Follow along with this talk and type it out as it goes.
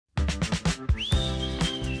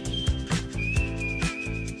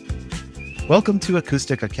Welcome to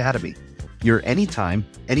Acoustic Academy, your anytime,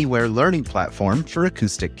 anywhere learning platform for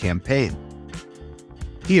acoustic campaign.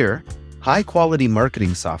 Here, high-quality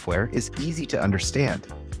marketing software is easy to understand.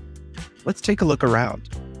 Let's take a look around.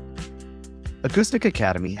 Acoustic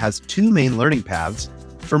Academy has two main learning paths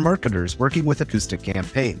for marketers working with acoustic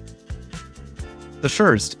campaign. The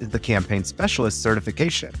first is the Campaign Specialist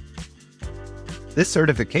certification. This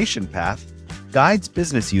certification path guides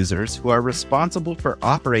business users who are responsible for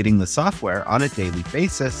operating the software on a daily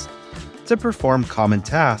basis to perform common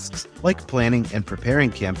tasks like planning and preparing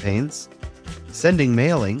campaigns, sending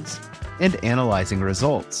mailings, and analyzing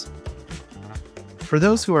results. For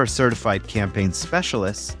those who are certified campaign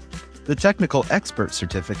specialists, the Technical Expert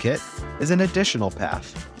Certificate is an additional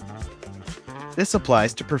path. This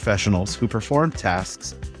applies to professionals who perform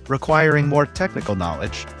tasks requiring more technical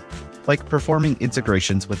knowledge, like performing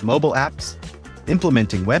integrations with mobile apps,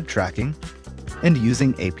 implementing web tracking, and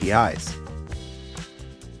using APIs.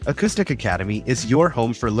 Acoustic Academy is your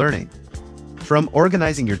home for learning. From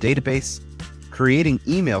organizing your database, creating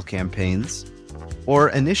email campaigns, or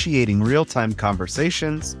initiating real-time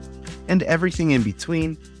conversations, and everything in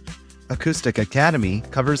between, Acoustic Academy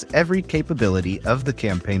covers every capability of the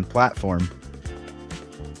campaign platform.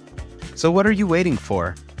 So what are you waiting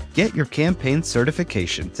for? Get your campaign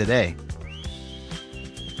certification today.